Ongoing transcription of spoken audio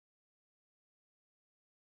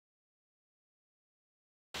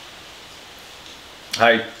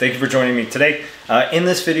Hi, thank you for joining me today. In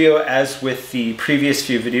this video, as with the previous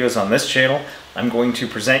few videos on this channel, I'm going to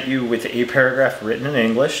present you with a paragraph written in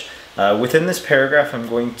English. Within this paragraph, I'm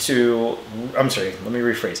going to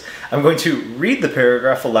read the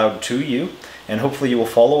paragraph aloud to you, and hopefully you will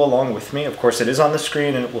follow along with me. Of course, it is on the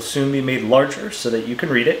screen and it will soon be made larger so that you can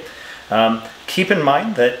read it. Keep in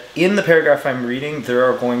mind that in the paragraph I'm reading, there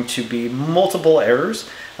are going to be multiple errors,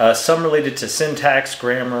 some related to syntax,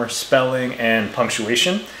 grammar, spelling, and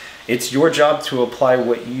punctuation. It's your job to apply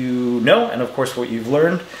what you know and of course what you've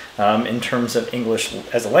learned in terms of English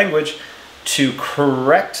as a language to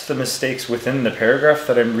correct the mistakes within the paragraph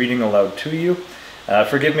that I'm reading aloud to you.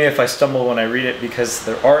 Forgive me if I stumble when I read it because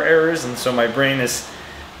there are errors, and so my brain is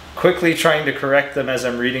quickly trying to correct them as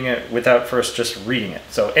I'm reading it without first just reading it.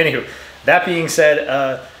 So anywho, that being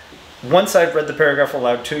said, once I've read the paragraph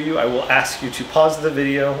aloud to you, I will ask you to pause the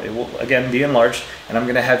video. It will again be enlarged, and I'm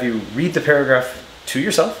going to have you read the paragraph to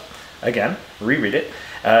yourself. Again, reread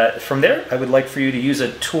it. From there, I would like for you to use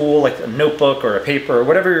a tool like a notebook or a paper or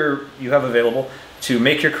whatever you have available to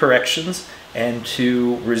make your corrections and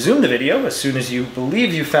to resume the video as soon as you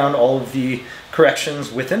believe you found all of the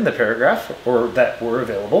corrections within the paragraph or that were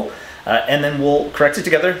available. And then we'll correct it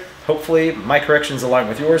together. Hopefully my corrections align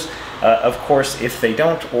with yours. Of course, if they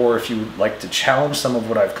don't, or if you would like to challenge some of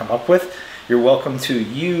what I've come up with, you're welcome to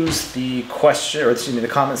use the the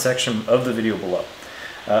comment section of the video below.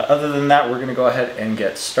 Other than that, we're going to go ahead and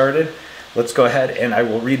get started. Let's go ahead and I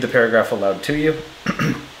will read the paragraph aloud to you.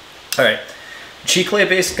 All right.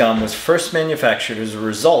 Chicle-based gum was first manufactured as a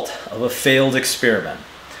result of a failed experiment.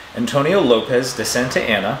 Antonio Lopez de Santa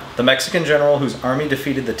Anna, the Mexican general whose army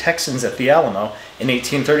defeated the Texans at the Alamo in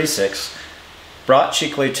 1836, brought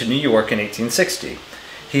chicle to New York in 1860.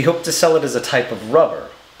 He hoped to sell it as a type of rubber.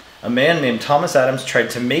 A man named Thomas Adams tried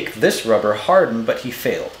to make this rubber harden, but he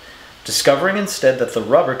failed. Discovering instead that the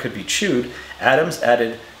rubber could be chewed, Adams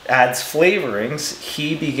adds flavorings.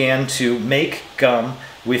 He began to make gum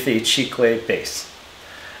with a chicle base.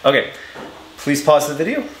 Okay, please pause the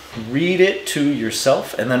video, read it to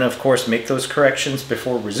yourself, and then of course make those corrections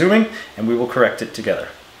before resuming, and we will correct it together.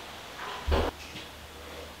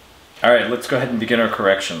 All right, let's go ahead and begin our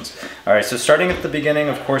corrections. All right, so starting at the beginning,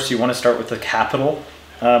 of course, you want to start with the capital.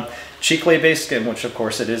 Chicle-based gum, which of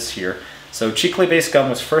course it is here. So chicle-based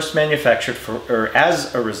gum was first manufactured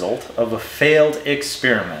as a result of a failed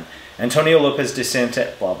experiment. Antonio Lopez de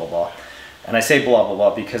Santa, blah, blah, blah. And I say blah, blah,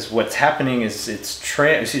 blah because what's happening is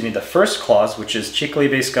the first clause, which is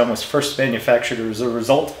chicle-based gum was first manufactured as a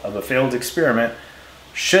result of a failed experiment,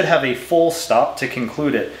 should have a full stop to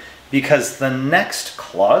conclude it, because the next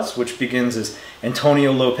clause, which begins as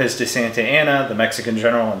Antonio Lopez de Santa Anna, the Mexican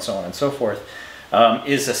general, and so on and so forth,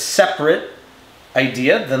 is a separate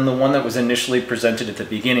idea than the one that was initially presented at the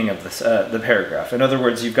beginning of the paragraph. In other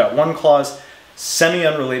words, you've got one clause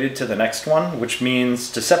semi-unrelated to the next one, which means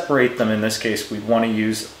to separate them in this case, we'd want to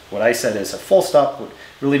use what I said is a full stop, which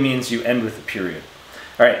really means you end with a period.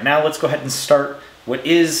 All right, now let's go ahead and start what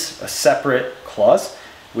is a separate clause,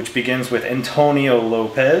 which begins with Antonio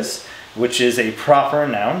Lopez, which is a proper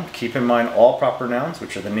noun. Keep in mind all proper nouns,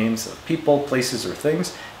 which are the names of people, places, or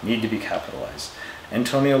things, need to be capitalized.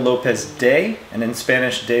 Antonio Lopez de, and in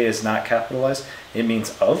Spanish de is not capitalized, it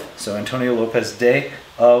means of. So Antonio Lopez de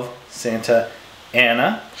of Santa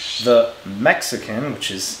Anna, the Mexican,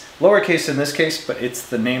 which is lowercase in this case, but it's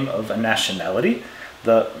the name of a nationality,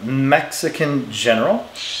 the Mexican general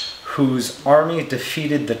whose army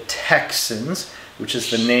defeated the Texans, which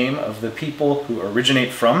is the name of the people who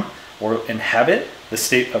originate from or inhabit the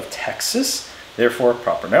state of Texas, therefore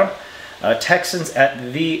proper noun. Texans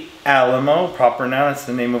at the Alamo, proper noun, it's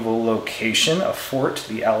the name of a location, a fort,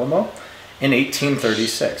 the Alamo, in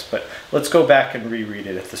 1836. But let's go back and reread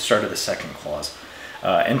it at the start of the second clause.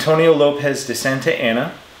 Antonio Lopez de Santa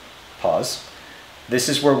Anna, pause. This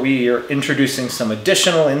is where we are introducing some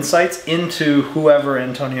additional insights into whoever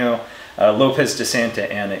Antonio Lopez de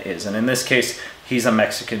Santa Anna is. And in this case, he's a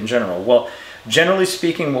Mexican general. Well, generally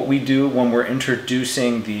speaking, what we do when we're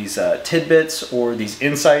introducing these tidbits or these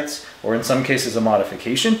insights, or in some cases a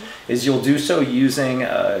modification, is you'll do so using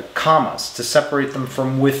commas to separate them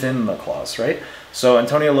from within the clause, right? So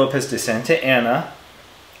Antonio Lopez de Santa Anna,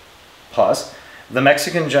 pause, the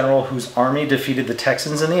Mexican general whose army defeated the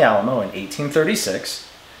Texans in the Alamo in 1836,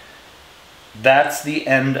 that's the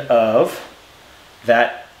end of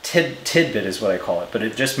that tidbit is what I call it, but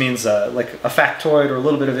it just means like a factoid or a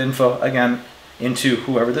little bit of info, again, into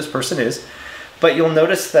whoever this person is. But you'll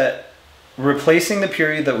notice that replacing the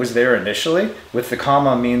period that was there initially with the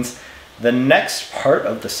comma means The next part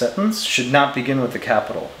of the sentence should not begin with the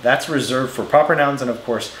capital. That's reserved for proper nouns and, of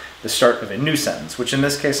course, the start of a new sentence, which in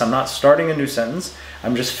this case, I'm not starting a new sentence,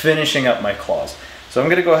 I'm just finishing up my clause. So I'm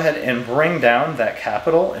going to go ahead and bring down that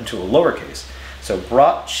capital into a lowercase. So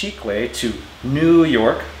brought Chicley to New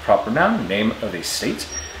York, proper noun, name of a state,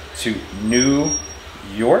 to New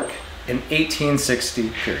York in 1860,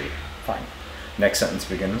 period. Fine. Next sentence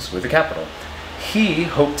begins with a capital. He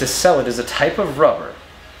hoped to sell it as a type of rubber.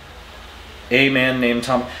 A man named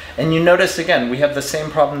Tom. And you notice again, we have the same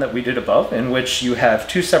problem that we did above, in which you have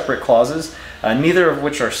two separate clauses, neither of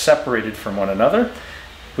which are separated from one another,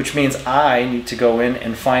 which means I need to go in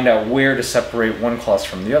and find out where to separate one clause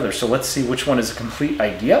from the other. So let's see which one is a complete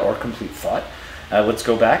idea or complete thought. Let's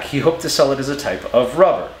go back. He hoped to sell it as a type of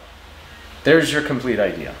rubber. There's your complete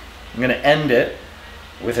idea. I'm going to end it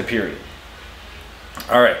with a period.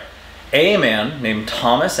 All right. A man named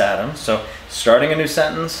Thomas Adams. So starting a new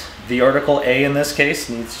sentence, the article A in this case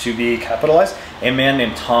needs to be capitalized. A man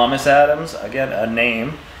named Thomas Adams, again, a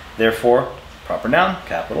name, therefore proper noun,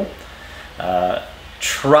 capital.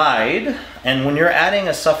 Tried, and when you're adding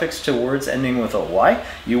a suffix to words ending with a Y,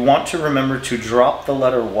 you want to remember to drop the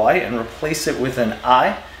letter Y and replace it with an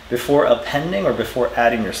I before appending or before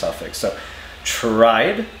adding your suffix. So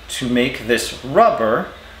tried to make this rubber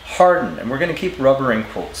hardened, and we're going to keep rubber in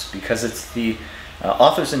quotes because it's the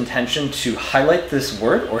author's intention to highlight this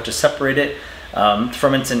word or to separate it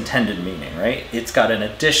from its intended meaning, right? It's got an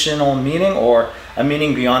additional meaning or a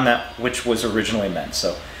meaning beyond that which was originally meant.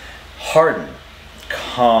 So hardened,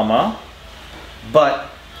 comma, but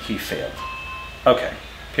he failed. Okay,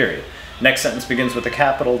 period. Next sentence begins with a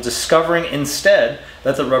capital. Discovering instead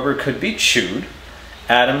that the rubber could be chewed,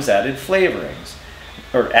 Adams added flavorings.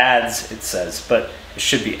 Or adds, it says, but it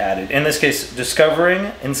should be added. In this case,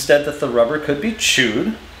 discovering instead that the rubber could be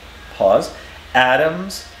chewed, pause,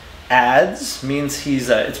 Adams adds means he's,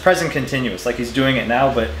 it's present continuous, like he's doing it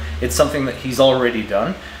now, but it's something that he's already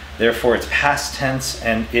done. Therefore, it's past tense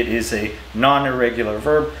and it is a non-irregular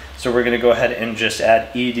verb. So we're going to go ahead and just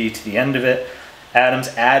add ed to the end of it. Adams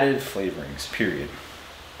added flavorings, period.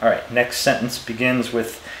 All right, next sentence begins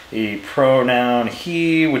with a pronoun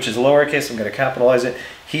he, which is lowercase. I'm going to capitalize it.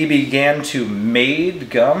 He began to made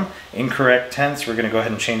gum, incorrect tense. We're going to go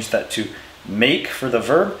ahead and change that to make for the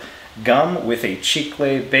verb. Gum with a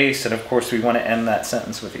Chicley base, and of course we want to end that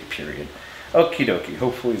sentence with a period. Okie dokie,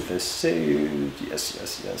 hopefully this saved. Yes,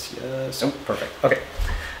 yes, yes, yes. Oh, perfect. Okay.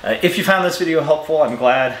 If you found this video helpful, I'm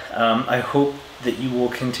glad. I hope that you will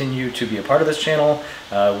continue to be a part of this channel,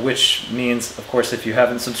 which means, of course, if you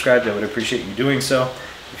haven't subscribed, I would appreciate you doing so.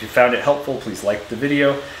 If you found it helpful, please like the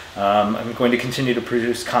video. I'm going to continue to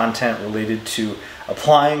produce content related to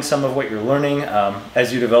applying some of what you're learning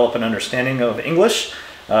as you develop an understanding of English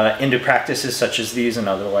into practices such as these and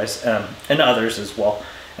otherwise, and others as well.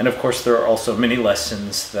 And of course, there are also many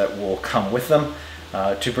lessons that will come with them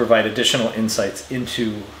to provide additional insights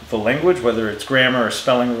into the language, whether it's grammar or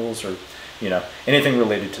spelling rules or anything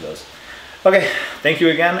related to those. Okay, thank you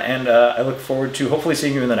again, and I look forward to hopefully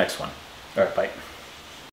seeing you in the next one. All right, bye.